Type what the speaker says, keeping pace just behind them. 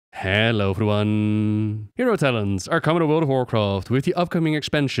Hello everyone! Hero Talents are coming to World of Warcraft with the upcoming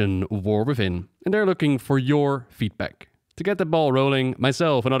expansion War Within, and they're looking for your feedback. To get the ball rolling,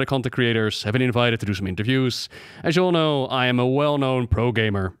 myself and other content creators have been invited to do some interviews. As you all know, I am a well-known pro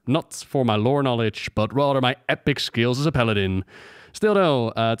gamer, not for my lore knowledge, but rather my epic skills as a paladin. Still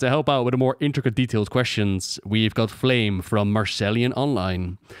though, to help out with the more intricate detailed questions, we've got Flame from Marcellian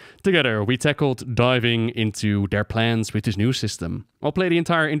Online. Together, we tackled diving into their plans with this new system. I'll play the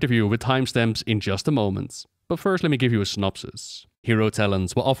entire interview with timestamps in just a moment. But first, let me give you a synopsis. Hero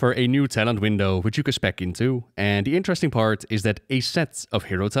Talents will offer a new talent window which you can spec into, and the interesting part is that a set of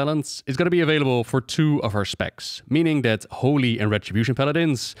Hero Talents is going to be available for 2 of our specs, meaning that Holy and Retribution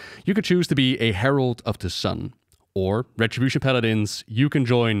Paladins, you could choose to be a Herald of the Sun. Or Retribution Paladins, you can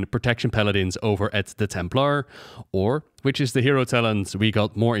join Protection Paladins over at the Templar, or, which is the hero talent we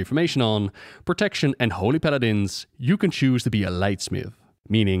got more information on, Protection and Holy Paladins, you can choose to be a Lightsmith.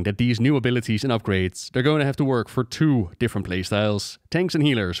 Meaning that these new abilities and upgrades, they're going to have to work for 2 different playstyles. Tanks and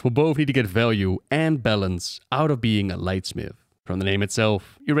healers will both need to get value and balance out of being a Lightsmith. From the name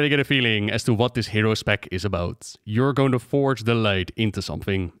itself, you already get a feeling as to what this hero spec is about. You're going to forge the light into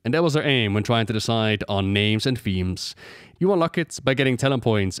something, and that was their aim when trying to decide on names and themes. You unlock it by getting talent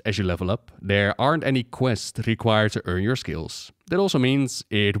points as you level up. There aren't any quests required to earn your skills. That also means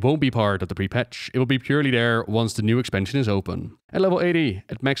it won't be part of the pre-patch, it will be purely there once the new expansion is open. At level 80,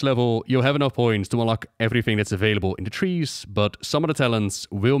 at max level, you'll have enough points to unlock everything that's available in the trees, but some of the talents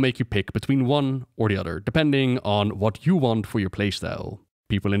will make you pick between one or the other, depending on what you want for your playstyle.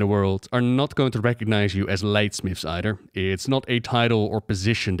 People in the world are not going to recognize you as Lightsmiths either. It's not a title or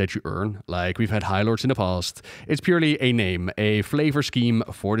position that you earn, like we've had High Lords in the past. It's purely a name, a flavor scheme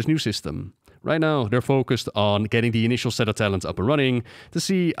for this new system. Right now, they're focused on getting the initial set of talents up and running to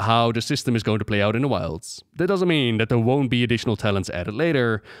see how the system is going to play out in the wilds. That doesn't mean that there won't be additional talents added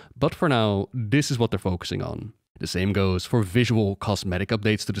later, but for now, this is what they're focusing on. The same goes for visual cosmetic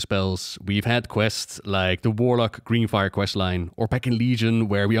updates to the spells. We've had quests like the Warlock Greenfire questline, or back in Legion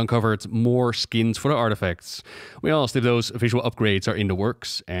where we uncovered more skins for the artifacts. We asked if those visual upgrades are in the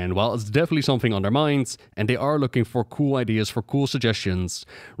works, and while it's definitely something on their minds, and they are looking for cool ideas, for cool suggestions,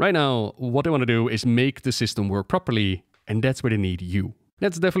 right now what they want to do is make the system work properly, and that's where they need you.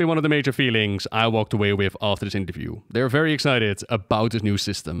 That's definitely one of the major feelings I walked away with after this interview. They're very excited about this new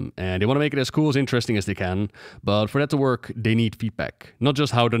system, and they want to make it as cool, as interesting as they can, but for that to work, they need feedback. Not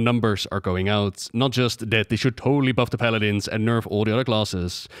just how the numbers are going out, not just that they should totally buff the Paladins and nerf all the other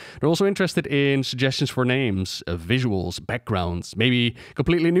classes. They're also interested in suggestions for names, visuals, backgrounds, maybe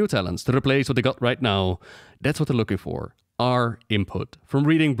completely new talents to replace what they got right now. That's what they're looking for. Our input. From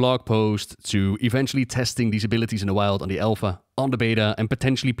reading blog posts to eventually testing these abilities in the wild on the alpha, on the beta, and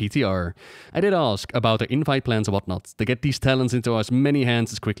potentially PTR. I did ask about their invite plans and whatnot to get these talents into as many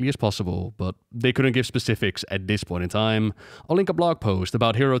hands as quickly as possible, but they couldn't give specifics at this point in time. I'll link a blog post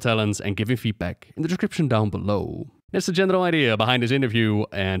about hero talents and giving feedback in the description down below. That's the general idea behind this interview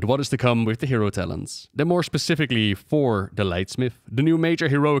and what is to come with the hero talents. Then more specifically for the Lightsmith, the new major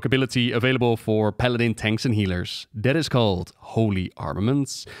heroic ability available for Paladin tanks and healers. That is called Holy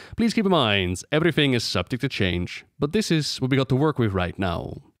Armaments. Please keep in mind, everything is subject to change, but this is what we got to work with right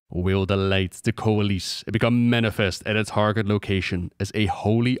now. Will the light, the coalesce, and become manifest at its target location as a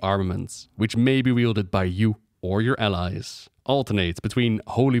holy armament, which may be wielded by you or your allies. Alternates between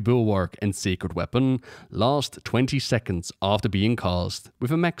Holy Bulwark and Sacred Weapon, last 20 seconds after being cast, with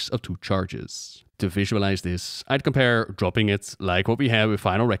a max of 2 charges. To visualize this, I'd compare dropping it like what we have with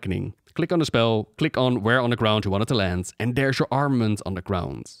Final Reckoning. Click on the spell, click on where on the ground you want it to land, and there's your armament on the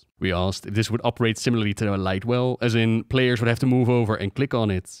ground. We asked if this would operate similarly to a Lightwell, as in players would have to move over and click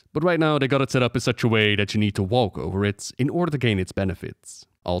on it, but right now they got it set up in such a way that you need to walk over it in order to gain its benefits.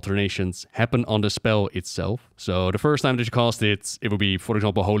 Alternations happen on the spell itself. So the first time that you cast it, it will be, for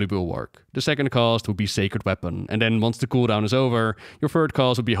example, Holy Bulwark. The second cast would be Sacred Weapon. And then once the cooldown is over, your third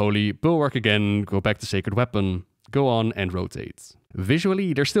cast would be Holy Bulwark again, go back to Sacred Weapon, go on and rotate.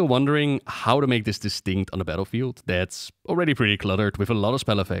 Visually, they're still wondering how to make this distinct on the battlefield. That's already pretty cluttered with a lot of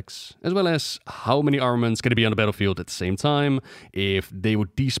spell effects, as well as how many armaments can be on the battlefield at the same time, if they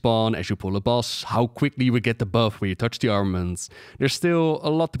would despawn as you pull a boss, how quickly you would get the buff where you touch the armaments. There's still a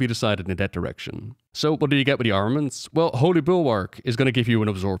lot to be decided in that direction. So what do you get with the armaments? Well, Holy Bulwark is going to give you an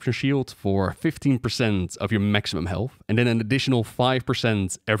absorption shield for 15% of your maximum health, and then an additional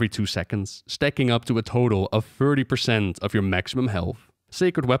 5% every 2 seconds, stacking up to a total of 30% of your maximum health.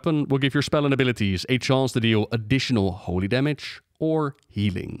 Sacred Weapon will give your spell and abilities a chance to deal additional holy damage or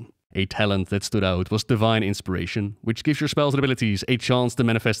healing. A talent that stood out was Divine Inspiration, which gives your spells and abilities a chance to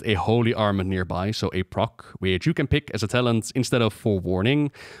manifest a holy armament nearby, so a proc, which you can pick as a talent instead of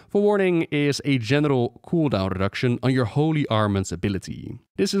Forewarning. Forewarning is a general cooldown reduction on your holy armament's ability.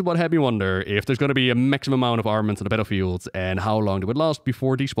 This is what had me wonder if there's going to be a maximum amount of armaments on the battlefield and how long they would last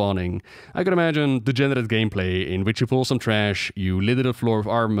before despawning. I could imagine degenerate gameplay in which you pull some trash, you litter the floor with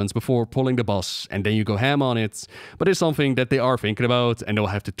armaments before pulling the boss, and then you go ham on it. But it's something that they are thinking about and they'll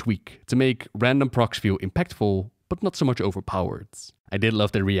have to tweak to make random procs feel impactful, but not so much overpowered. I did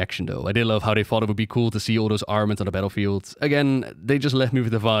love their reaction though. I did love how they thought it would be cool to see all those armaments on the battlefield. Again, they just left me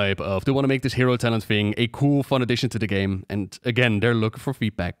with the vibe of they want to make this hero talent thing a cool, fun addition to the game. And again, they're looking for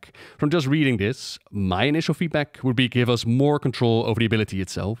feedback. From just reading this, my initial feedback would be give us more control over the ability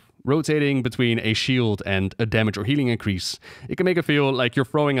itself. Rotating between a shield and a damage or healing increase, it can make it feel like you're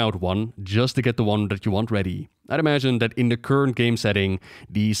throwing out one just to get the one that you want ready. I'd imagine that in the current game setting,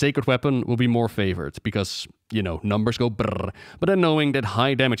 the Sacred Weapon will be more favored because, you know, numbers go brrr. But then knowing that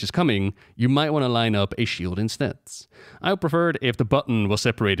high damage is coming, you might want to line up a shield instead. I would prefer it if the button was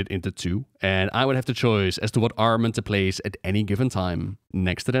separated into two, and I would have the choice as to what armament to place at any given time.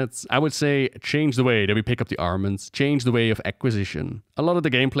 Next to that, I would say change the way that we pick up the armaments, change the way of acquisition. A lot of the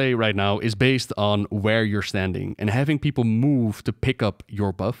gameplay right now is based on where you're standing, and having people move to pick up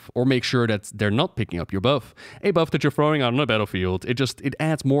your buff, or make sure that they're not picking up your buff. A buff that you're throwing out on a battlefield, it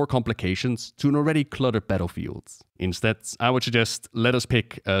adds more complications to an already cluttered battlefield. Instead, I would suggest let us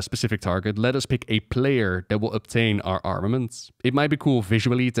pick a specific target, let us pick a player that will obtain our armaments. It might be cool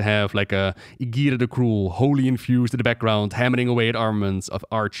visually to have like a Igira the Cruel, wholly infused in the background, hammering away at armaments of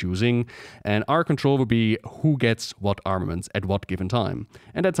our choosing, and our control would be who gets what armaments at what given time.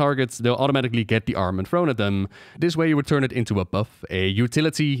 And that targets, they'll automatically get the armament thrown at them. This way you would turn it into a buff, a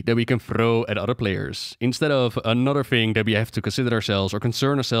utility that we can throw at other players, instead of another thing that we have to consider ourselves or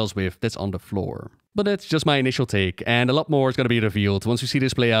concern ourselves with that's on the floor. But that's just my initial take, and a lot more is going to be revealed once we see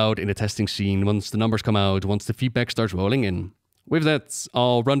this play out in the testing scene, once the numbers come out, once the feedback starts rolling in. With that,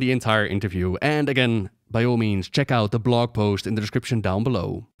 I'll run the entire interview, and again, by all means, check out the blog post in the description down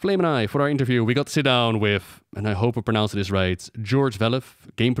below. Flame and I, for our interview, we got to sit down with, and I hope I pronounced this right, George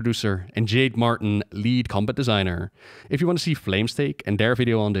Velev, game producer, and Jade Martin, lead combat designer. If you want to see Flame's take and their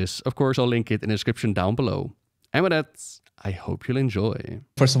video on this, of course I'll link it in the description down below. And with that, I hope you'll enjoy.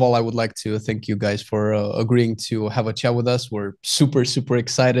 First of all, I would like to thank you guys for agreeing to have a chat with us. We're super, super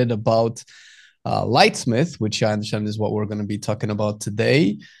excited about Lightsmith, which I understand is what we're going to be talking about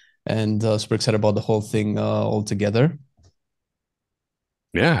today. And super excited about the whole thing altogether.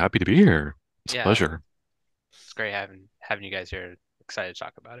 Yeah, happy to be here. It's a pleasure. It's great having you guys here. Excited to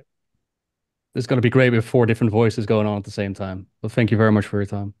talk about it. It's going to be great with 4 different voices going on at the same time. Well, thank you very much for your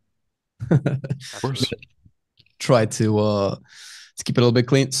time. Of course. Try to keep it a little bit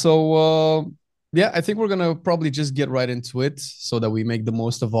clean. So yeah, I think we're gonna probably just get right into it so that we make the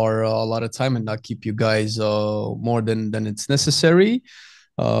most of our allotted time and not keep you guys more than it's necessary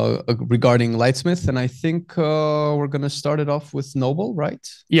regarding Lightsmith. And I think we're gonna start it off with Noble, right?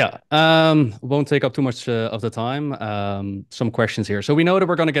 Yeah, won't take up too much of the time. Some questions here. So we know that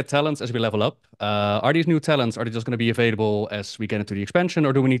we're gonna get talents as we level up. Are these new talents, are they just gonna be available as we get into the expansion,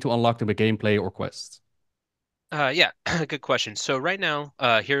 or do we need to unlock them with gameplay or quests? Yeah, good question. So right now,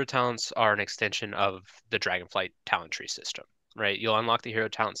 hero talents are an extension of the Dragonflight talent tree system, right? You'll unlock the hero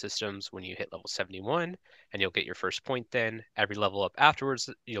talent systems when you hit level 71, and you'll get your first point then. Every level up afterwards,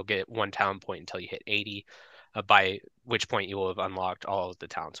 you'll get 1 talent point until you hit 80, by which point you will have unlocked all of the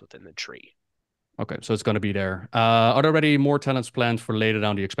talents within the tree. Okay, so it's going to be there. Are there already more talents planned for later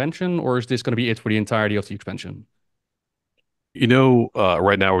down the expansion, or is this going to be it for the entirety of the expansion? You know,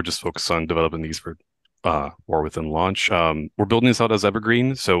 right now we're just focused on developing these for or within launch. We're building this out as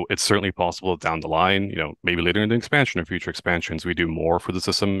evergreen, so it's certainly possible down the line, you know, maybe later in the expansion or future expansions, we do more for the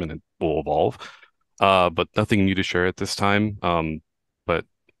system and it will evolve. But nothing new to share at this time. But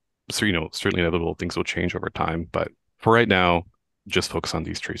so, you know, certainly inevitable things will change over time. But for right now, just focus on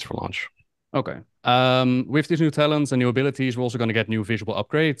these trees for launch. Okay. With these new talents and new abilities, we're also going to get new visual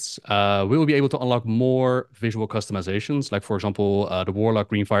upgrades. We will be able to unlock more visual customizations, like for example, the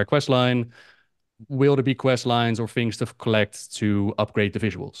Warlock Greenfire questline. Will there be quest lines or things to collect to upgrade the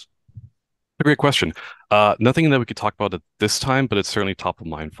visuals? A great question. Nothing that we could talk about at this time, but it's certainly top of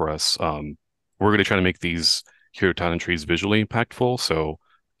mind for us. We're going to try to make these hero talent trees visually impactful, so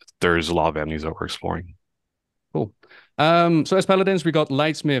there's a lot of avenues that we're exploring. Cool. So as Paladins, we got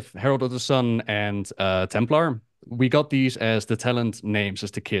Lightsmith, Herald of the Sun, and Templar. We got these as the talent names, as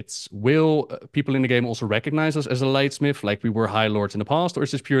the kits. Will people in the game also recognize us as a Lightsmith, like we were High Lords in the past, or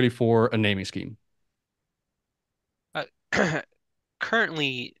is this purely for a naming scheme?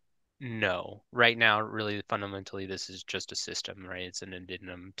 Currently, No. Right now, really fundamentally, this is just a system, right? It's an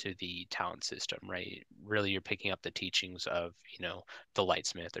addendum to the talent system, right? Really, you're picking up the teachings of, the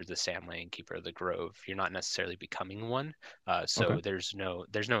Lightsmith or the Sandland Keeper of the Grove. You're not necessarily becoming one. Okay. So there's no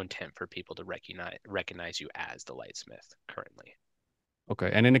intent for people to recognize you as the Lightsmith currently. Okay.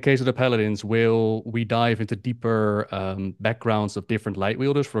 And in the case of the Paladins, will we dive into deeper backgrounds of different light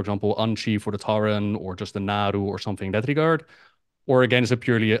wielders? For example, Anchi for the Tauren or just the Naru or something in that regard? Or again, is it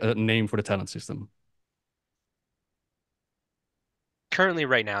purely a name for the talent system? Currently,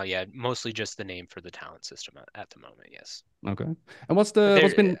 right now, yeah, mostly just the name for the talent system at the moment, yes. Okay. And what's There,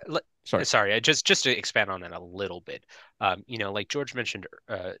 been sorry. sorry, just to expand on that a little bit. Like George mentioned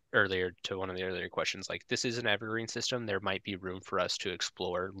earlier to one of the earlier questions, like this is an evergreen system. There might be room for us to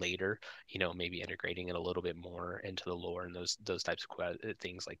explore later. Maybe integrating it a little bit more into the lore and those types of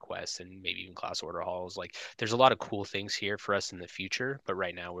things like quests and maybe even class order halls. Like there's a lot of cool things here for us in the future, but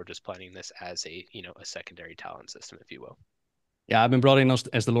right now we're just planning this as a secondary talent system, if you will. Yeah, I've been brought in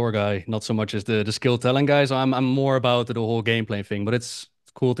as the lore guy, not so much as the skill telling guy. So I'm more about the whole gameplay thing, but it's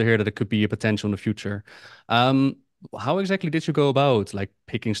cool to hear that it could be a potential in the future. Um, how exactly did you go about like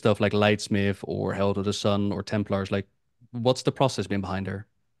picking stuff like Lightsmith or Herald of the Sun or Templars? Like, what's the process been behind there?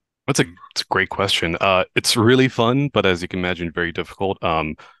 It's a great question. It's really fun, but as you can imagine, very difficult.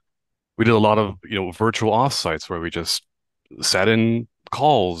 We did a lot of, virtual offsites where we just sat in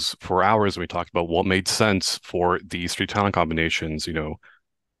calls for hours and we talked about what made sense for these three talent combinations.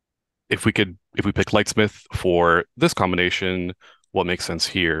 If we pick Lightsmith for this combination, what makes sense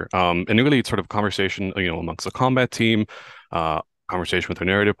here? And really, it's sort of conversation, amongst the combat team, conversation with our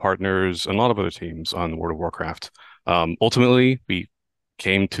narrative partners, and a lot of other teams on World of Warcraft. Ultimately, we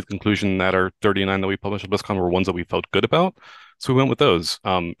came to the conclusion that our 39 that we published at BlizzCon were ones that we felt good about. So we went with those.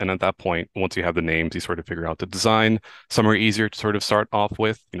 And at that point, once you have the names, you sort of figure out the design. Some are easier to sort of start off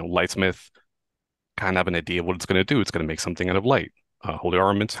with. Lightsmith, kind of have an idea of what it's going to do. It's going to make something out of light. Holy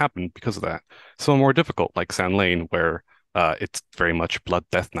Armaments happen because of that. Some are more difficult, like Sand Lane, where it's very much Blood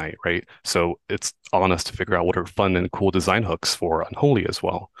Death Knight, right? So it's on us to figure out what are fun and cool design hooks for Unholy as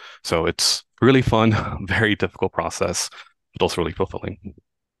well. So it's really fun, very difficult process, but also really fulfilling.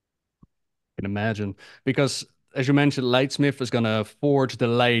 Can imagine. Because as you mentioned, Lightsmith is gonna forge the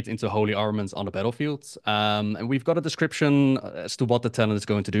light into holy armaments on the battlefield. And we've got a description as to what the talent is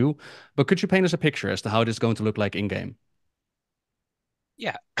going to do. But could you paint us a picture as to how this is going to look like in game?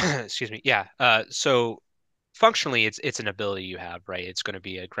 Yeah, excuse me. Yeah. So functionally, it's an ability you have, right? It's going to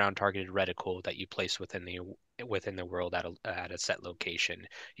be a ground targeted reticle that you place within the world at a set location.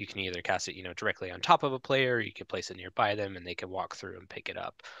 You can either cast it, directly on top of a player, or you can place it nearby them, and they can walk through and pick it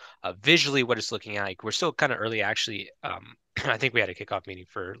up. Visually, what it's looking like, we're still kind of early, actually. I think we had a kickoff meeting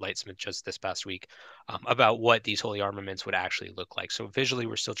for Lightsmith just this past week about what these holy armaments would actually look like. So visually,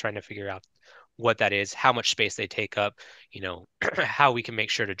 we're still trying to figure out what that is, how much space they take up, how we can make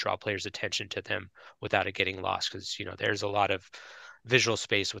sure to draw players' attention to them without it getting lost, because there's a lot of visual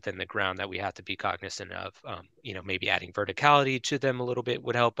space within the ground that we have to be cognizant of. Maybe adding verticality to them a little bit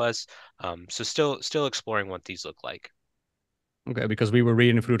would help us. So still exploring what these look like. Okay, because we were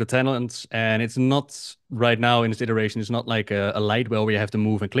reading through the talents, and it's not right now in this iteration, it's not like a light well where you have to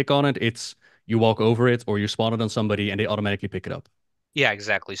move and click on it. It's you walk over it or you spawn it on somebody and they automatically pick it up. Yeah,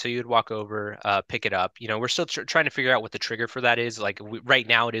 exactly. So you'd walk over, pick it up. We're still trying to figure out what the trigger for that is. Like right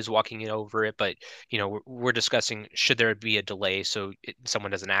now, it is walking it over it, but we're discussing should there be a delay so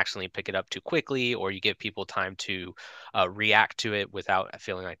someone doesn't accidentally pick it up too quickly, or you give people time to react to it without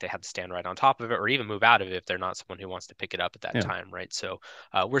feeling like they have to stand right on top of it, or even move out of it if they're not someone who wants to pick it up at that Yeah. time, right? So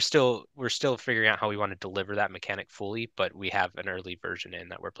we're still figuring out how we want to deliver that mechanic fully, but we have an early version in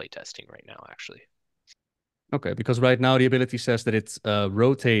that we're playtesting right now, actually. Okay, because right now the ability says that it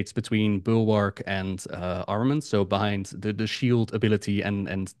rotates between bulwark and armament, so behind the shield ability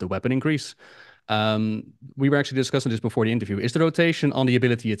and the weapon increase. We were actually discussing this before the interview. Is the rotation on the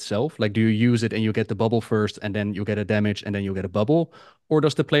ability itself? Like, do you use it and you get the bubble first, and then you get a damage, and then you get a bubble? Or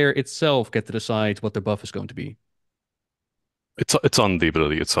does the player itself get to decide what the buff is going to be? It's on the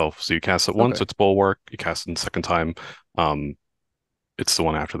ability itself. So you cast it once, Okay. it's Bulwark. You cast it the second time. Um, it's the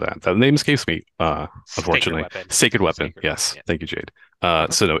one after that. That name escapes me, Sacred unfortunately. weapon. Sacred Weapon. Sacred weapon. Yes. Yeah. Thank you, Jade. Uh-huh.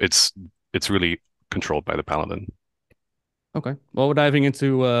 So no, it's really controlled by the Paladin. Okay. Well, we're diving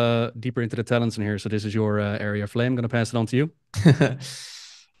deeper into the talents in here. So this is your area, Flame. I'm going to pass it on to you.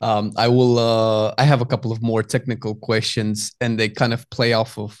 I have a couple of more technical questions, and they kind of play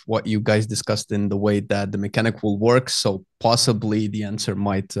off of what you guys discussed in the way that the mechanic will work. So possibly the answer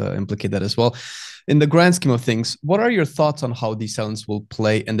might implicate that as well. In the grand scheme of things, what are your thoughts on how these talents will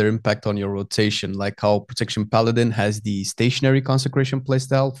play and their impact on your rotation? Like how Protection Paladin has the stationary consecration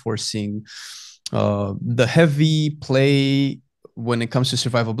playstyle, forcing the heavy play when it comes to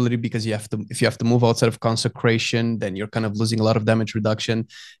survivability, because if you have to move outside of consecration, then you're kind of losing a lot of damage reduction.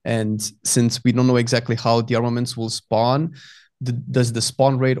 And since we don't know exactly how the armaments will spawn, does the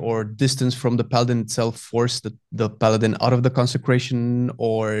spawn rate or distance from the paladin itself force the paladin out of the consecration,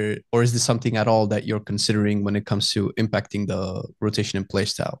 or is this something at all that you're considering when it comes to impacting the rotation and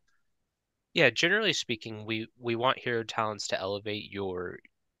playstyle? Yeah, generally speaking, we want hero talents to elevate your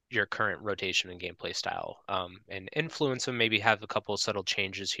current rotation and gameplay style, and influence them, maybe have a couple of subtle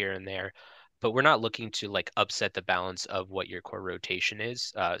changes here and there, but we're not looking to like upset the balance of what your core rotation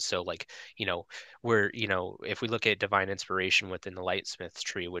is. So like, if we look at divine inspiration within the Lightsmith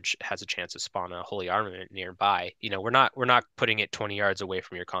tree, which has a chance to spawn a holy armament nearby, we're not putting it 20 yards away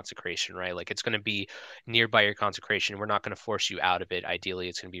from your consecration, right? Like it's going to be nearby your consecration. We're not going to force you out of it. Ideally,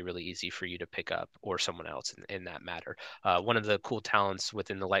 it's going to be really easy for you to pick up, or someone else in that matter. One of the cool talents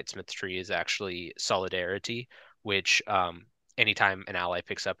within the Lightsmith tree is actually Solidarity, which anytime an ally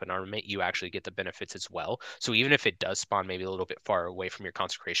picks up an armament, you actually get the benefits as well. So even if it does spawn maybe a little bit far away from your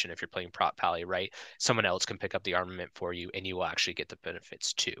consecration, if you're playing prop pally, right, someone else can pick up the armament for you, and you will actually get the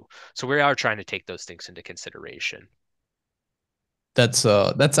benefits too. So we are trying to take those things into consideration. That's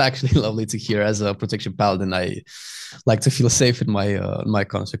actually lovely to hear. As a protection paladin, I like to feel safe in my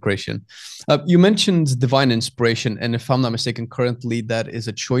consecration. You mentioned divine inspiration, and if I'm not mistaken, currently that is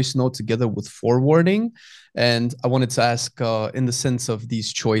a choice node together with forewarning. And I wanted to ask, in the sense of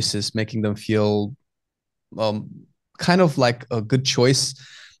these choices, making them feel um, kind of like a good choice.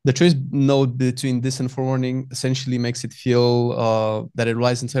 The choice node between this and forewarning essentially makes it feel that it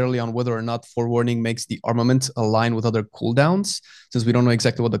relies entirely on whether or not forewarning makes the armament align with other cooldowns, since we don't know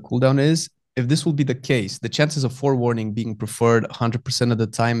exactly what the cooldown is. If this will be the case, the chances of forewarning being preferred 100% of the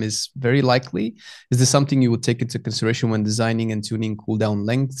time is very likely. Is this something you would take into consideration when designing and tuning cooldown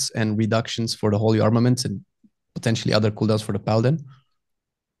lengths and reductions for the holy armaments and potentially other cooldowns for the paladin?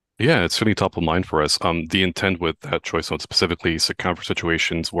 Yeah, it's really top of mind for us. The intent with that choice note specifically is to account for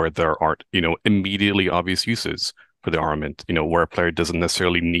situations where there aren't, immediately obvious uses for the armament, where a player doesn't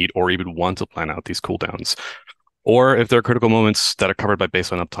necessarily need or even want to plan out these cooldowns. Or if there are critical moments that are covered by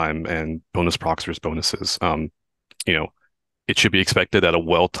baseline uptime and bonus procs versus bonuses. You know, it should be expected that a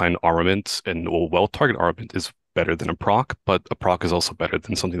well-timed armament and a well-targeted armament is better than a proc, but a proc is also better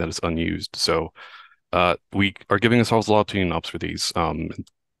than something that is unused. So we are giving ourselves a lot of tuning ups for these.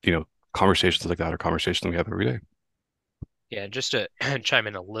 You know, conversations like that are conversations we have every day. Yeah, just to chime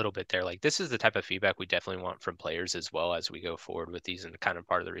in a little bit there, like this is the type of feedback we definitely want from players as well as we go forward with these, and kind of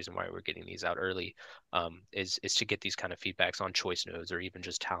part of the reason why we're getting these out early, is to get these kind of feedbacks on choice nodes or even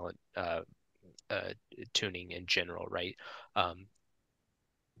just talent tuning in general, right?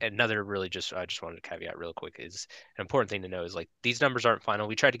 Another really just I just wanted to caveat real quick is an important thing to know is like these numbers aren't final.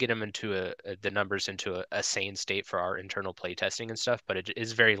 We try to get them into the numbers into a sane state for our internal play testing and stuff, but it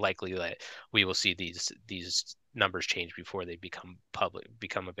is very likely that we will see these numbers change before they become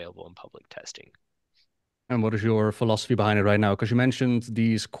available in public testing. And what is your philosophy behind it right now? Because you mentioned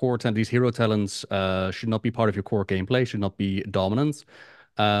these hero talents should not be part of your core gameplay, should not be dominant.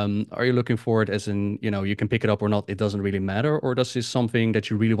 Are you looking for it as in, you can pick it up or not, it doesn't really matter? Or does this something that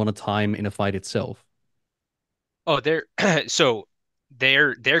you really want to time in a fight itself? Oh, they're so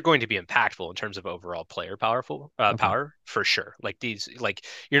they're going to be impactful in terms of overall player Okay. power for sure. Like these, like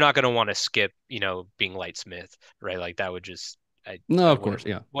you're not going to want to skip, being Lightsmith, right? Like that would just No, I of course,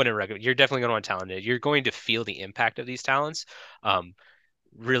 yeah. wouldn't recommend. You're definitely going to want talented. You're going to feel the impact of these talents. Um,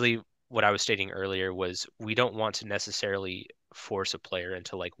 Really what I was stating earlier was we don't want to necessarily force a player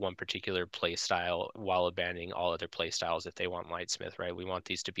into like one particular play style while abandoning all other play styles if they want Lightsmith, right? We want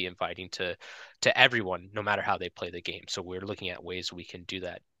these to be inviting to everyone, no matter how they play the game. So we're looking at ways we can do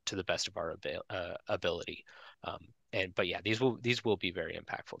that to the best of our ability. But yeah, these will be very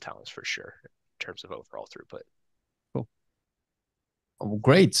impactful talents for sure in terms of overall throughput. Cool. Oh,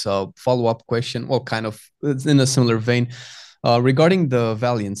 great. So follow-up question. Well, kind of it's in a similar vein. Regarding the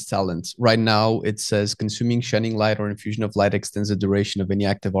Valiance talent, right now it says consuming Shining Light or Infusion of Light extends the duration of any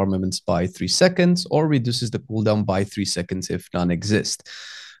active armaments by 3 seconds or reduces the cooldown by 3 seconds if none exist.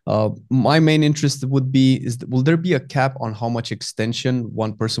 My main interest would be will there be a cap on how much extension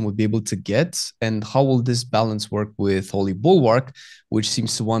one person would be able to get, and how will this balance work with Holy Bulwark, which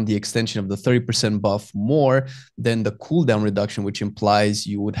seems to want the extension of the 30% buff more than the cooldown reduction, which implies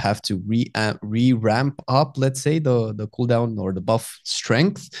you would have to re-ramp up, let's say, the cooldown or the buff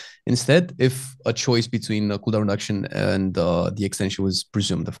strength instead, if a choice between the cooldown reduction and the extension was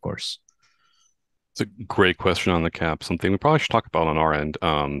presumed, of course. It's a great question on the cap. Something we probably should talk about on our end,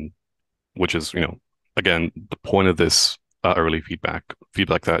 which is, again, the point of this early feedback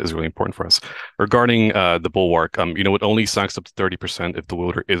that is really important for us. Regarding the bulwark, it only stacks up to 30% if the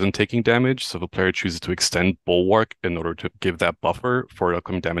wielder isn't taking damage. So if a player chooses to extend bulwark in order to give that buffer for an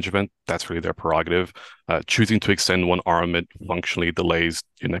upcoming damage event, that's really their prerogative. Choosing to extend one armament functionally delays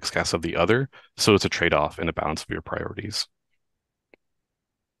your next cast of the other. So it's a trade-off in a balance of your priorities.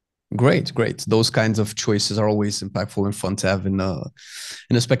 Great, great. Those kinds of choices are always impactful and fun to have in a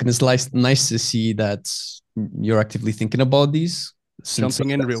spec, and it's nice to see that you're actively thinking about these.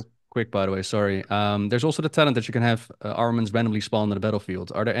 Jumping in real quick, by the way, sorry. There's also the talent that you can have armaments randomly spawn on the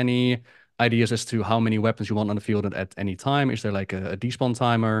battlefield. Are there any ideas as to how many weapons you want on the field at any time? Is there like a despawn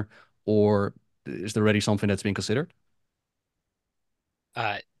timer, or is there already something that's being considered?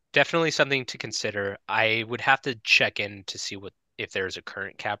 Definitely something to consider. I would have to check in to see if there's a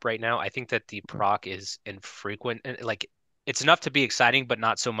current cap right now. I think that the proc is infrequent, and like it's enough to be exciting, but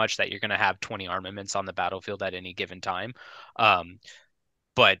not so much that you're going to have 20 armaments on the battlefield at any given time.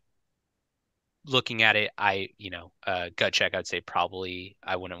 But looking at it, gut check, I'd say probably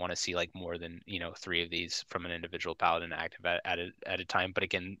I wouldn't want to see like more than 3 of these from an individual paladin active at a time. But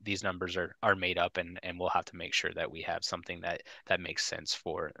again, these numbers are made up, and we'll have to make sure that we have something that makes sense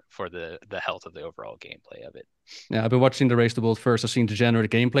for the health of the overall gameplay of it. Yeah, I've been watching the Race to the World first. I've seen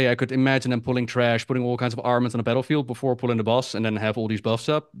degenerate gameplay. I could imagine them pulling trash, putting all kinds of armaments on the battlefield before pulling the boss, and then have all these buffs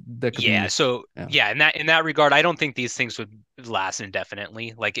up. That could be. So yeah, in that regard, I don't think these things would last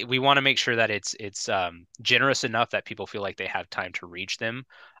indefinitely. Like we want to make sure that it's generous enough that people feel like they have time to reach them,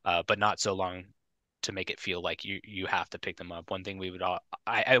 but not so long to make it feel like you have to pick them up. One thing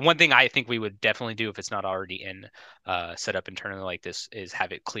I think we would definitely do if it's not already in set up internally like this is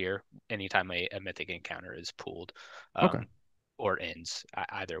have it clear anytime a mythic encounter is pulled, okay, or ends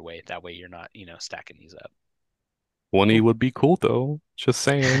either way. That way you're not stacking these up. 20 would be cool though. Just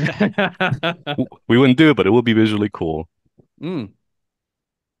saying. We wouldn't do it, but it would be visually cool. Mm.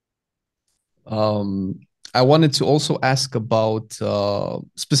 I wanted to also ask about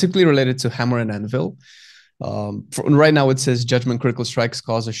specifically related to Hammer and Anvil. Right now, it says Judgment critical strikes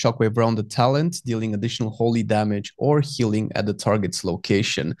cause a shockwave around the talent, dealing additional holy damage or healing at the target's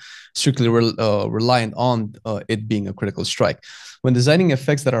location, strictly reliant on it being a critical strike. When designing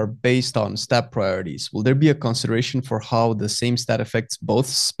effects that are based on stat priorities, will there be a consideration for how the same stat affects both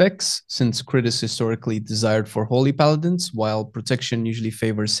specs, since crit is historically desired for holy paladins, while protection usually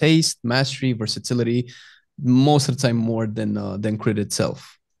favors haste, mastery, versatility, most of the time more than crit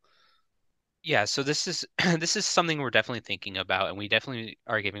itself? Yeah, so this is this is something we're definitely thinking about, and we definitely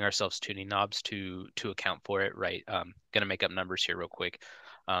are giving ourselves tuning knobs to account for it, right? Gonna make up numbers here real quick,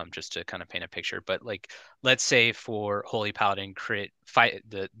 just to kind of paint a picture. But like, let's say for Holy Paladin crit,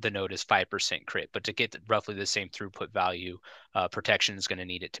 the node is 5% crit, but to get roughly the same throughput value, protection is going to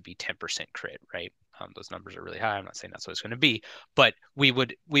need it to be 10% crit, right? Those numbers are really high. I'm not saying that's what it's going to be, but we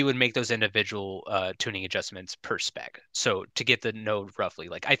would make those individual tuning adjustments per spec. So to get the node roughly,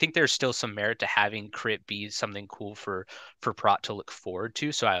 like I think there's still some merit to having crit be something cool for prot to look forward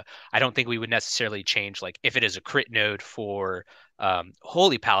to. So I don't think we would necessarily change like if it is a crit node for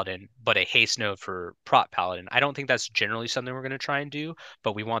Holy Paladin, but a haste node for Prot Paladin. I don't think that's generally something we're going to try and do,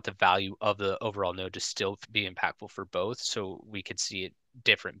 but we want the value of the overall node to still be impactful for both, so we could see it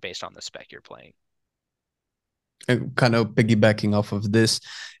different based on the spec you're playing. And kind of piggybacking off of this,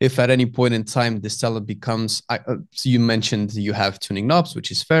 if at any point in time this talent becomes, so you mentioned you have tuning knobs,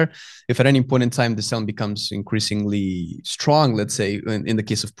 which is fair. If at any point in time this talent becomes increasingly strong, let's say in the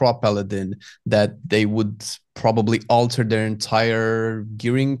case of Prop Paladin, that they would probably alter their entire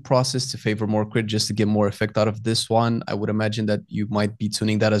gearing process to favor more crit just to get more effect out of this one. I would imagine that you might be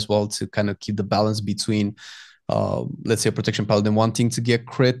tuning that as well to kind of keep the balance between let's say a protection paladin wanting to get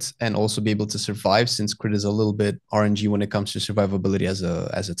crit and also be able to survive, since crit is a little bit RNG when it comes to survivability as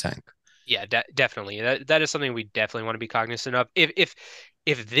a tank. Yeah, definitely. That is something we definitely want to be cognizant of. If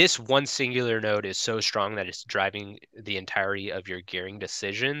this one singular node is so strong that it's driving the entirety of your gearing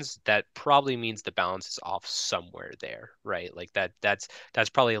decisions, that probably means the balance is off somewhere there, right? Like that's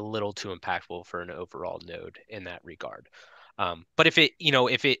probably a little too impactful for an overall node in that regard. But if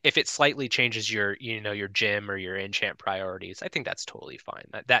it slightly changes your your gym or your enchant priorities, I think that's totally fine.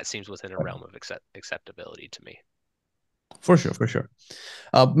 That seems within a realm of acceptability to me. For sure, for sure.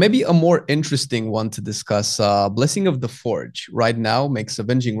 Maybe a more interesting one to discuss. Blessing of the Forge. Right now makes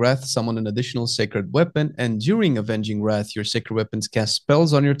Avenging Wrath summon an additional sacred weapon, and during Avenging Wrath, your sacred weapons cast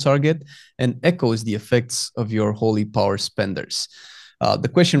spells on your target and echoes the effects of your holy power spenders. The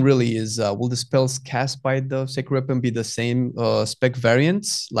question really is, will the spells cast by the sacred weapon be the same spec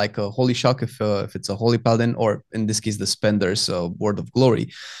variants, like a Holy Shock if it's a Holy Paladin, or in this case, the Spender's Word of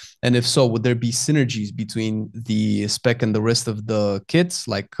Glory? And if so, would there be synergies between the spec and the rest of the kits?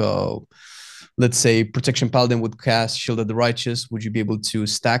 Like, let's say Protection Paladin would cast Shield of the Righteous. Would you be able to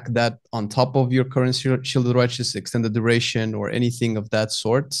stack that on top of your current Shield of the Righteous, extend the duration, or anything of that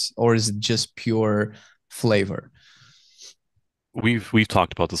sort? Or is it just pure flavor? We've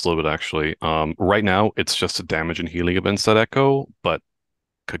talked about this a little bit actually. Right now it's just a damage and healing events that echo, but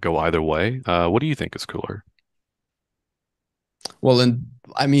could go either way. What do you think is cooler? Well, and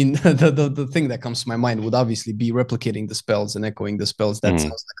I mean, the thing that comes to my mind would obviously be replicating the spells and echoing the spells. That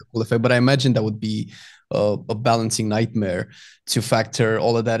sounds like a cool effect, but I imagine that would be a balancing nightmare to factor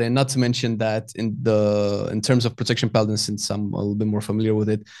all of that in. Not to mention that in terms of Protection Paladin, since I'm a little bit more familiar with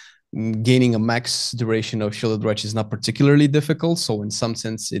it, gaining a max duration of Shielded Wretch is not particularly difficult. So in some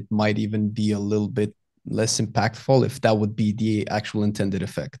sense, it might even be a little bit less impactful if that would be the actual intended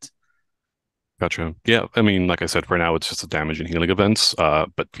effect. Gotcha. Yeah, I mean, like I said, for now it's just a damage and healing events,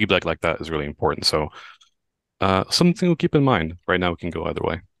 but feedback like that is really important. So something to keep in mind. Right now it can go either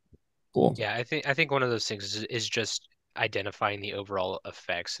way. Cool. Yeah, I think one of those things is just identifying the overall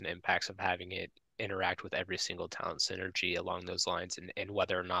effects and impacts of having it interact with every single talent synergy along those lines, and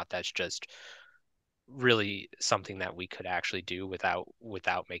whether or not that's just really something that we could actually do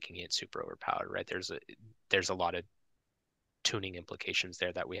without making it super overpowered, right? There's a lot of tuning implications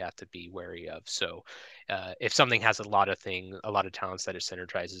there that we have to be wary of. So if something has a lot of talents that it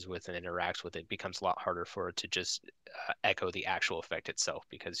synergizes with and interacts with, it becomes a lot harder for it to just echo the actual effect itself,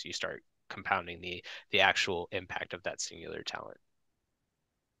 because you start compounding the actual impact of that singular talent.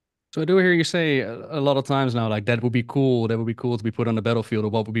 So I do hear you say a lot of times now, like that would be cool. That would be cool to be put on the battlefield, or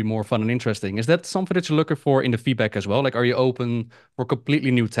what would be more fun and interesting. Is that something that you're looking for in the feedback as well? Like, are you open for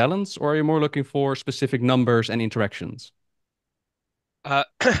completely new talents, or are you more looking for specific numbers and interactions? Uh,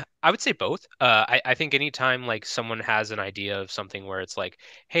 I would say both. I think anytime like someone has an idea of something where it's like,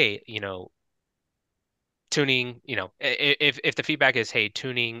 hey, tuning, if the feedback is, hey,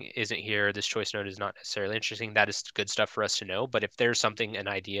 tuning isn't here, this choice node is not necessarily interesting, that is good stuff for us to know. But if there's something, an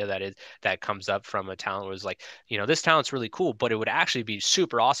idea that comes up from a talent was like, this talent's really cool, but it would actually be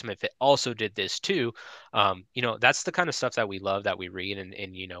super awesome if it also did this too. That's the kind of stuff that we love, that we read, and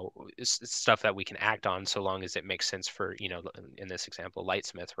it's stuff that we can act on, so long as it makes sense for, in this example,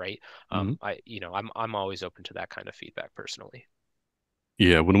 Lightsmith, right? Mhm. I'm always open to that kind of feedback personally.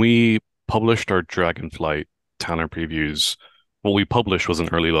 Yeah, when we published our Dragonflight talent previews, what we published was an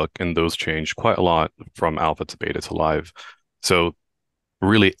early look, and those changed quite a lot from alpha to beta to live. So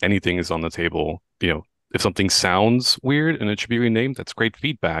really anything is on the table. If something sounds weird and it should be renamed, that's great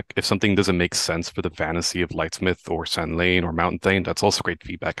feedback. If something doesn't make sense for the fantasy of Lightsmith or Sand Lane or Mountain Thane, that's also great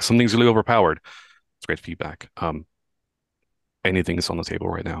feedback. If something's really overpowered, it's great feedback. Anything is on the table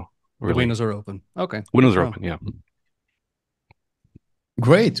right now. The Really. windows are open. Okay. Windows are Well, open, yeah.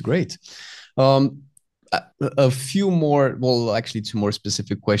 Great, great. Um, a few more, well, actually, two more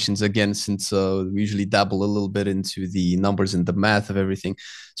specific questions again, since we usually dabble a little bit into the numbers and the math of everything.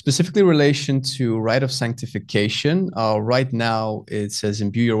 Specifically, in relation to Rite of Sanctification. Right now, it says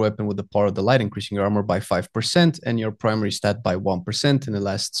imbue your weapon with the power of the light, increasing your armor by 5% and your primary stat by 1%, and it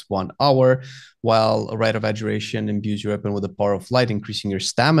lasts 1 hour. While a Rite of Adjuration imbues your weapon with the power of light, increasing your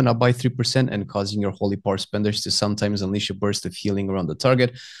stamina by 3% and causing your holy power spenders to sometimes unleash a burst of healing around the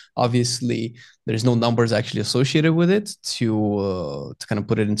target. Obviously, there's no numbers actually associated with it to kind of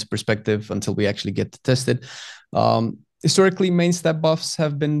put it into perspective until we actually get to test it. Historically, main stat buffs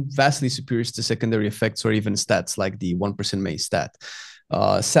have been vastly superior to secondary effects or even stats like the 1% main stat.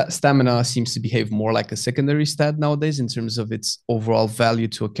 Stamina seems to behave more like a secondary stat nowadays in terms of its overall value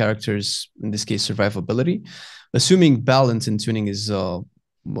to a character's, in this case, survivability. Assuming balance in tuning is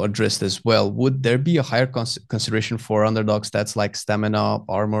addressed as well, would there be a higher consideration for underdog stats like stamina,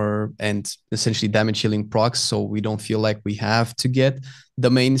 armor, and essentially damage healing procs, so we don't feel like we have to get the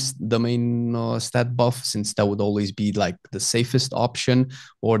main stat buff, since that would always be like the safest option,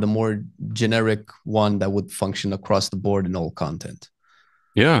 or the more generic one that would function across the board in all content?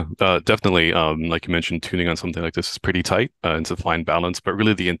 Yeah, definitely. Like you mentioned, tuning on something like this is pretty tight. It's a fine balance, but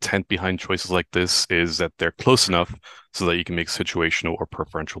really the intent behind choices like this is that they're close enough so that you can make situational or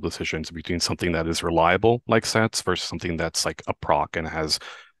preferential decisions between something that is reliable, like stats, versus something that's like a proc and has,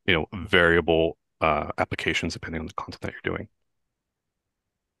 variable applications depending on the content that you're doing.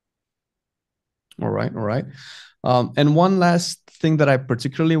 All right, all right. And one last thing that I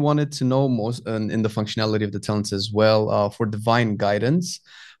particularly wanted to know most in the functionality of the talents as well, for divine guidance.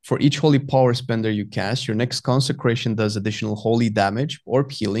 For each holy power spender you cast, your next consecration does additional holy damage or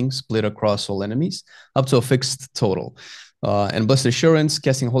healing split across all enemies, up to a fixed total. And Blessed Assurance,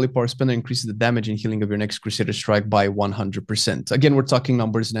 casting Holy Power Spender increases the damage and healing of your next Crusader Strike by 100%. Again, we're talking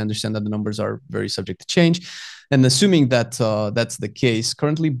numbers, and I understand that the numbers are very subject to change. And assuming that that's the case,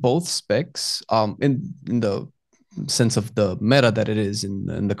 currently both specs, in the sense of the meta that it is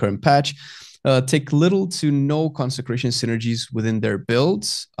in the current patch, take little to no consecration synergies within their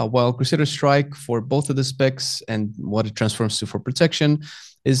builds, while Crusader Strike for both of the specs and what it transforms to for protection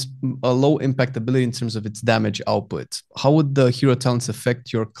is a low impact ability in terms of its damage output. How would the hero talents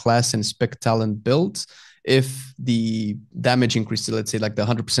affect your class and spec talent builds if the damage increase to, let's say, like the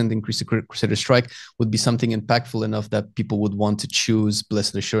 100% increase to Crusader Strike would be something impactful enough that people would want to choose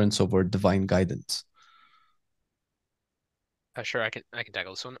Blessed Assurance over Divine Guidance? Sure, I can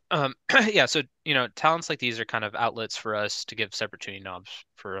tackle this one. Yeah, so talents like these are kind of outlets for us to give separate tuning knobs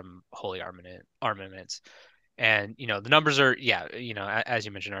for holy armaments. And the numbers are, yeah, as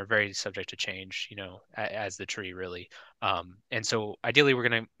you mentioned, are very subject to change, as the tree really. And so ideally we're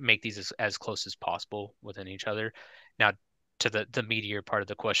going to make these as close as possible within each other. Now, to the meatier part of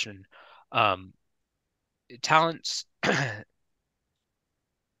the question, um, talents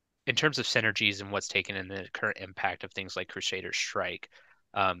in terms of synergies and what's taken in the current impact of things like Crusader Strike,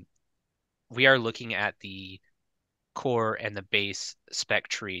 um, we are looking at the core and the base spec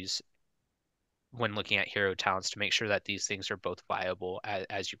trees when looking at hero talents to make sure that these things are both viable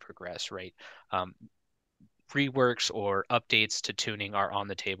as you progress, right? Um, Reworks or updates to tuning are on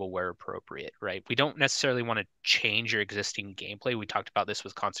the table where appropriate, right? We don't necessarily want to change your existing gameplay. We talked about this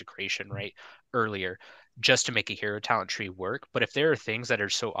with consecration, right, earlier, just to make a hero talent tree work. But if there are things that are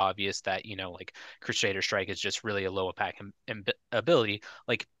so obvious that, like Crusader Strike is just really a low attack ability,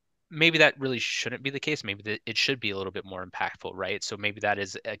 like maybe that really shouldn't be the case. Maybe it should be a little bit more impactful, right? So maybe that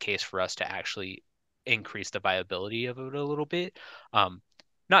is a case for us to actually increase the viability of it a little bit.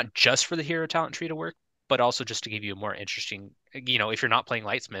 Not just for the hero talent tree to work, but also just to give you a more interesting, if you're not playing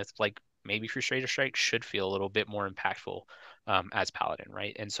Lightsmith, like maybe Crusader Strike should feel a little bit more impactful as Paladin,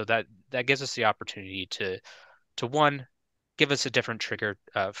 right? And so that gives us the opportunity to one, give us a different trigger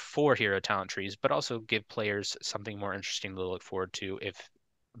for hero talent trees, but also give players something more interesting to look forward to if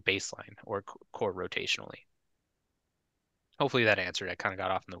baseline or core rotationally. Hopefully that answered. I kind of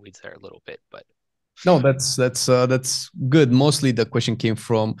got off in the weeds there a little bit, but No, that's good. Mostly the question came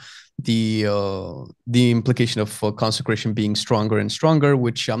from the implication of consecration being stronger and stronger,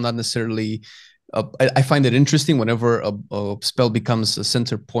 which I'm not necessarily. I find it interesting whenever a spell becomes a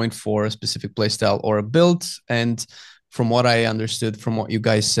center point for a specific playstyle or a build. And from what I understood, from what you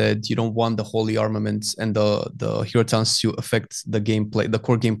guys said, you don't want the holy armaments and the hero talents to affect the gameplay, the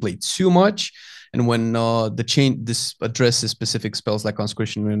core gameplay too much. And when this addresses specific spells like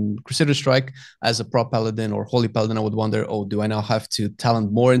Consecration and Crusader Strike, as a prop paladin or holy paladin, I would wonder, oh, do I now have to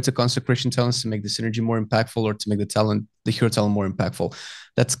talent more into consecration talents to make the synergy more impactful, or to make the hero talent more impactful?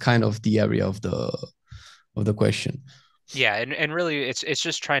 That's kind of the area of the question. yeah, and really it's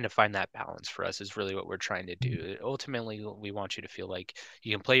just trying to find that balance for us is really what we're trying to do. Ultimately, we want you to feel like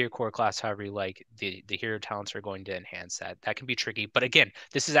you can play your core class however you like. The hero talents are going to enhance that. That can be tricky, but again,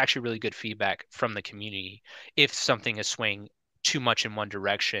 this is actually really good feedback from the community. If something is swaying too much in one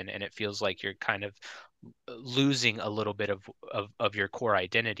direction and it feels like you're kind of losing a little bit of your core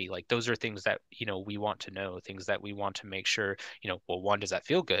identity, like those are things that we want to know, things that we want to make sure, well, one, does that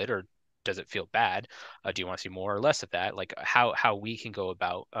feel good, or does it feel bad? Do you want to see more or less of that? Like how we can go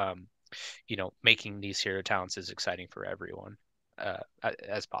about making these hero talents as exciting for everyone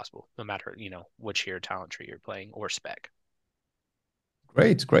as possible, no matter which hero talent tree you're playing or spec.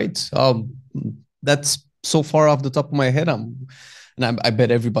 Great, great. That's so far off the top of my head. I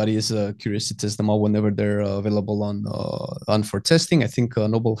bet everybody is curious to test them out whenever they're available on for testing. I think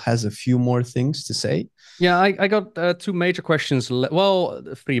Noble has a few more things to say. Yeah, I got two major questions. Well,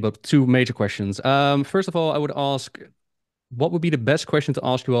 three, but two major questions. First of all, I would ask, what would be the best question to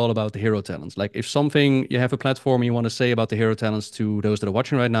ask you all about the hero talents? Like, if something you have a platform you want to say about the hero talents to those that are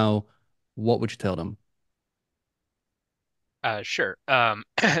watching right now, what would you tell them? Sure.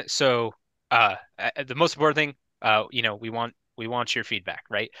 So the most important thing, we We want your feedback,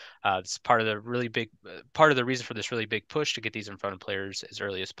 right? It's part of the reason for this really big push to get these in front of players as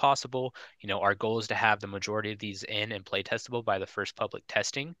early as possible. Our goal is to have the majority of these in and play testable by the first public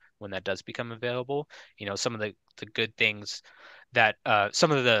testing when that does become available. Some of the good things that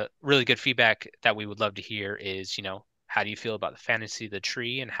some of the really good feedback that we would love to hear is, how do you feel about the fantasy of the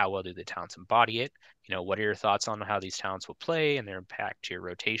tree and how well do the talents embody it? What are your thoughts on how these talents will play and their impact to your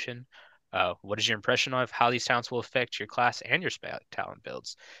rotation? What is your impression of how these talents will affect your class and your talent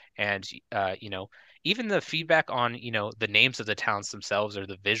builds? And even the feedback on the names of the talents themselves or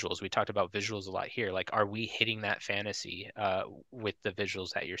the visuals. We talked about visuals a lot here. Like, are we hitting that fantasy with the visuals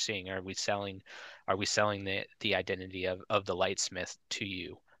that you're seeing? Are we selling the identity of the Lightsmith to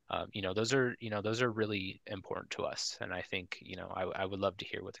you? Those are really important to us, and I think I would love to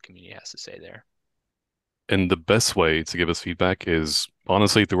hear what the community has to say there. And the best way to give us feedback is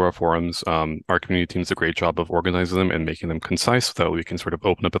honestly through our forums. Our community team does a great job of organizing them and making them concise so that we can sort of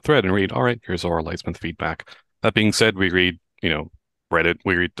open up a thread and read, all right, here's our Lightsmith feedback. That being said, we read, Reddit,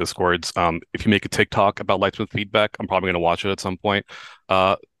 we read Discords. If you make a TikTok about Lightsmith feedback, I'm probably going to watch it at some point.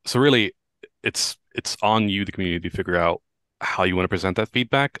 So really, it's on you, the community, to figure out how you want to present that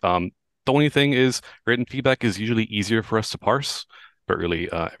feedback. The only thing is written feedback is usually easier for us to parse, but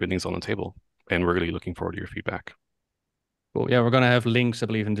really everything's on the table. And we're really looking forward to your feedback. Cool. Yeah, we're going to have links, I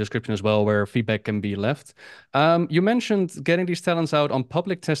believe, in the description as well, where feedback can be left. You mentioned getting these talents out on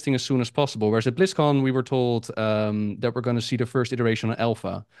public testing as soon as possible, whereas at BlizzCon, we were told that we're going to see the first iteration on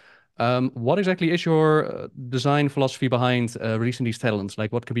alpha. What exactly is your design philosophy behind releasing these talents?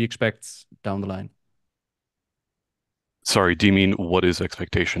 Like, what can we expect down the line? Sorry, do you mean what is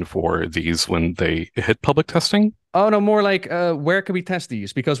expectation for these when they hit public testing? Oh, no, more like where can we test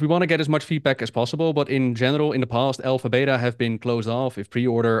these? Because we want to get as much feedback as possible. But in general, in the past, alpha, beta have been closed off if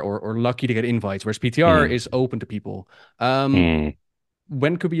pre-order or lucky to get invites, whereas PTR is open to people. When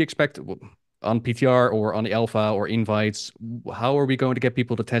could we expect on PTR or on the alpha or invites? How are we going to get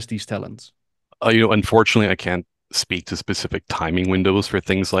people to test these talents? Unfortunately, I can't speak to specific timing windows for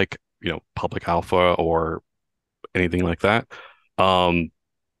things like, public alpha or anything like that.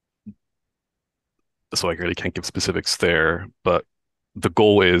 So I really can't give specifics there, but the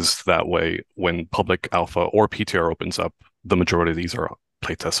goal is that way when public alpha or PTR opens up, the majority of these are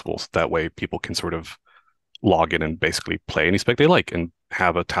play testables. That way people can sort of log in and basically play any spec they like and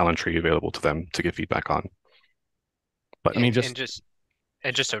have a talent tree available to them to get feedback on. But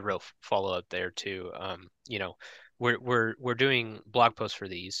just a real follow up there too. We're doing blog posts for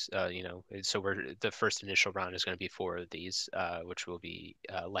these, so the first initial round is going to be 4 of these, which will be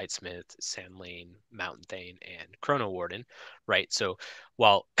Lightsmith, Sandlane, Mountain Thane, and Chrono Warden, right? So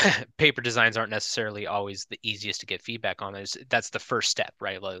while paper designs aren't necessarily always the easiest to get feedback on, that's the first step,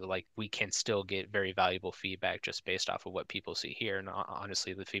 right? Like we can still get very valuable feedback just based off of what people see here, and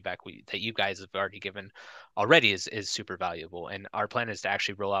honestly, the feedback that you guys have already given already is super valuable, and our plan is to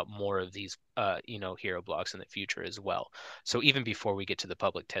actually roll out more of these hero blogs in the future as well. So even before we get to the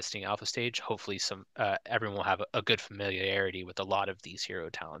public testing alpha stage, hopefully everyone will have a good familiarity with a lot of these hero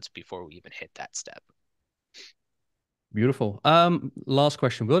talents before we even hit that step. Beautiful. Last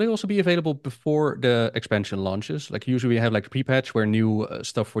question. Will they also be available before the expansion launches? Like usually we have like a pre-patch where new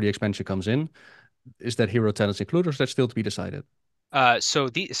stuff for the expansion comes in. Is that hero talents included, or is that still to be decided? So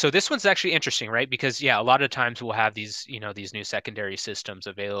this one's actually interesting, right? Because a lot of times we'll have these new secondary systems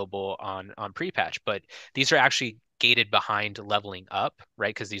available on pre-patch, but these are actually gated behind leveling up,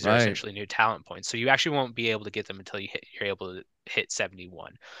 right? Because these are essentially new talent points. So you actually won't be able to get them until you're able to hit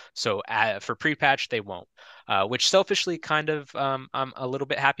 71. So for pre-patch, they won't, which selfishly kind of I'm a little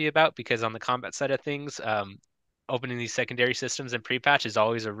bit happy about, because on the combat side of things, opening these secondary systems in pre-patch is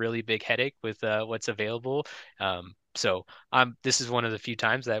always a really big headache with what's available. So this is one of the few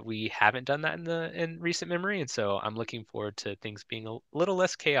times that we haven't done that in recent memory, and so I'm looking forward to things being a little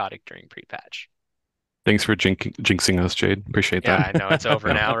less chaotic during pre-patch. Thanks for jinxing us, Jade. Appreciate that. Yeah, I know it's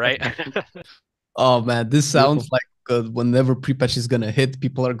over now, right? Oh man, this sounds like whenever pre-patch is gonna hit,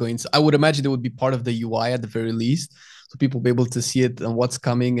 people are going to. I would imagine it would be part of the UI at the very least, so people will be able to see it and what's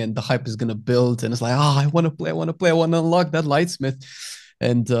coming, and the hype is gonna build. And it's like, I want to play, I want to unlock that Lightsmith,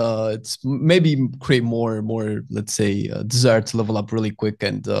 and it's maybe create more, let's say, desire to level up really quick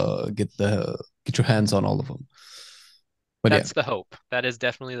and get your hands on all of them. But that's the hope. That is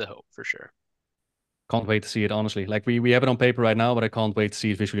definitely the hope for sure. Can't wait to see it, honestly. Like we have it on paper right now, but I can't wait to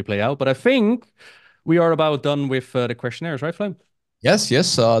see it visually play out. But I think we are about done with the questionnaires, right, Flame? Yes.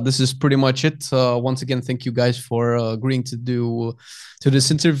 This is pretty much it. Once again, thank you guys for agreeing to do this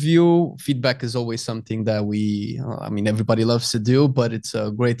interview. Feedback is always something that everybody loves to do, but it's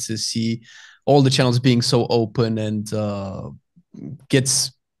great to see all the channels being so open and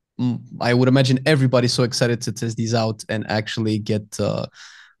gets, I would imagine, everybody so excited to test these out and actually get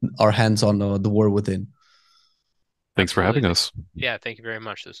our hands on the War Within. Thanks for having us. Yeah, thank you very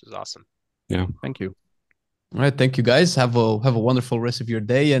much. This was awesome. Yeah, Thank you. All right, thank you guys. Have a wonderful rest of your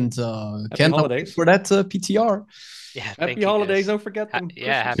day, and Ken, holidays for that PTR. Yeah, thank Happy you holidays! guys. Don't forget them.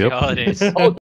 Yeah, Christmas. happy holidays. Oh,